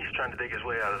Maurice trying to dig his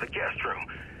way out of the guest room.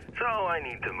 So I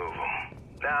need to move him.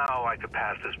 Now I could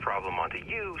pass this problem on to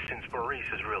you since Maurice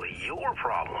is really your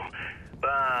problem.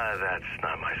 But that's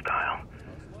not my style.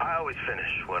 I always finish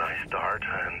what I start,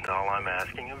 and all I'm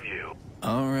asking of you.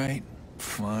 All right,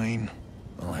 fine.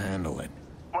 I'll handle it.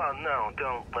 Well, no,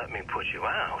 don't let me put you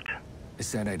out. I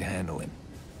said I'd handle it.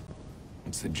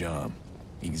 What's the job?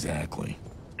 Exactly.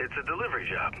 It's a delivery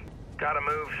job. Gotta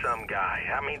move some guy.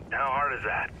 I mean, how hard is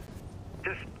that?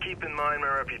 Just keep in mind my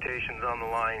reputation's on the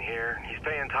line here. He's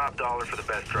paying top dollar for the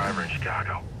best driver in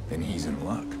Chicago. Then he's in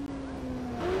luck.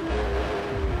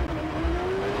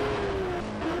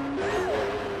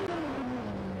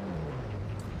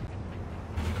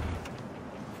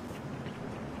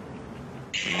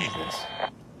 Jesus.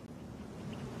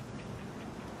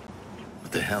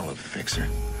 What the hell, a fixer?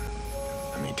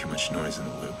 I made too much noise in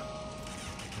the loop.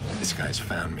 This guy's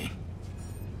found me.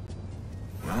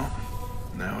 Well,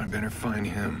 now I better find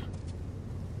him.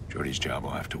 Jordy's job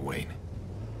will have to wait.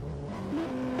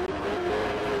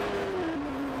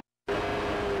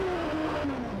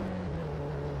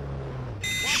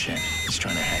 Shit, he's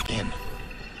trying to hack in.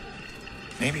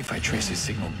 Maybe if I trace his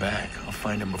signal back, I'll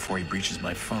find him before he breaches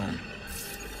my phone.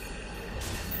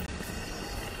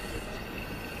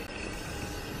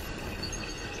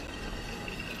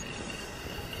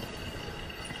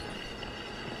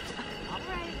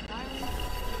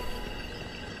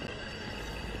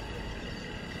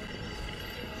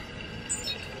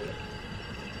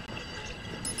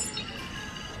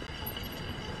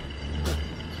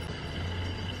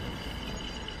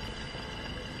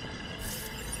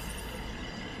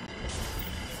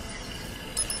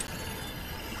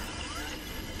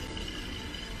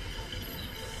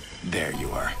 There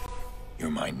you are. You're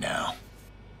mine now.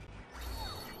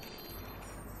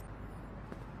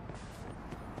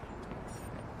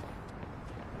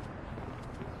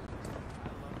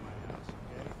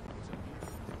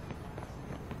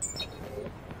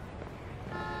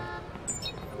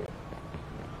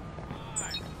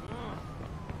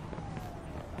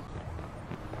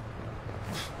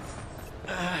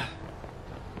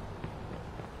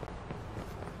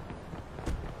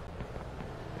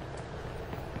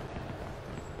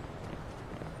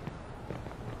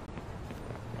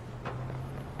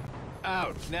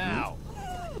 Out now.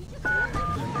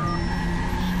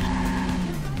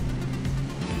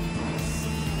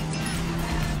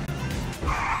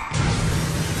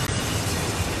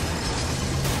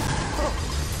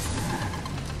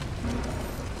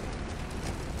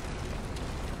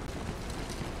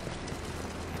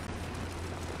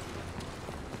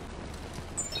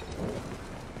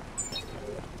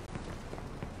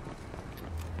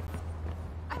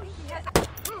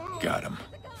 Got him.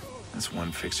 That's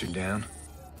one fixer down.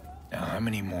 Now, how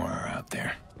many more are out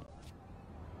there?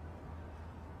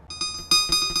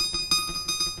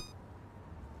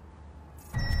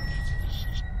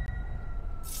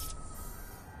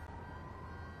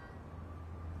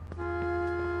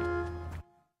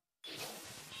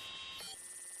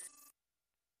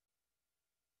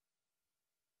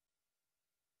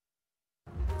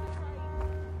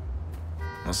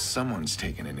 Well, someone's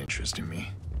taken an interest in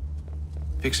me.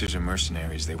 Fixers are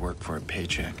mercenaries, they work for a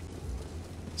paycheck.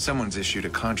 Someone's issued a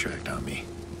contract on me.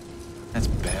 That's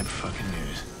bad fucking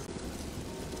news.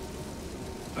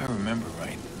 If I remember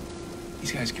right,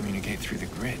 these guys communicate through the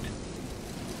grid.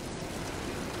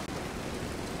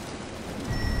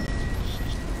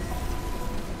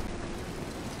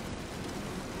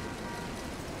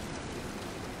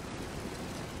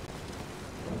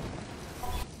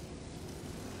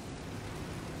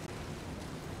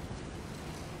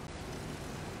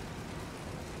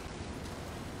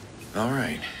 All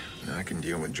right, now I can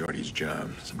deal with Jordy's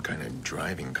job. Some kind of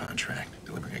driving contract,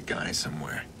 delivering a guy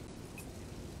somewhere.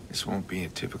 This won't be a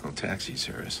typical taxi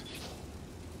service.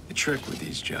 The trick with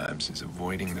these jobs is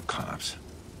avoiding the cops.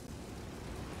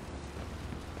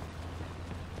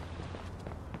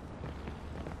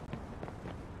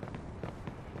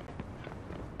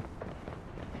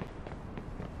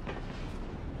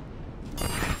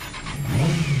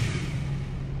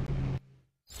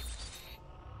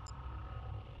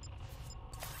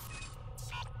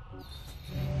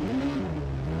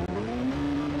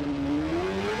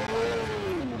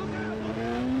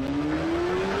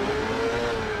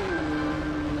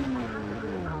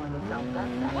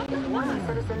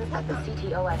 The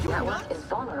CTOS network is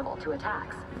vulnerable to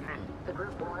attacks. The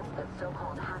group warns that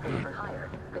so-called hackers for hire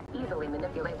could easily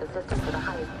manipulate the system for the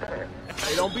highest bidder.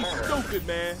 Hey, don't be stupid,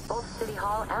 man. Both City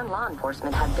Hall and law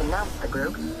enforcement have denounced the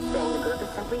group, saying the group is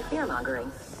simply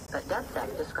fear-mongering. But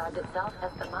DedSec described itself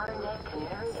as the modern-day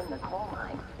canary in the coal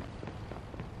mine.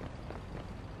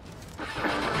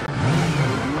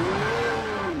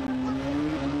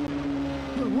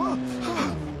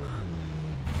 What?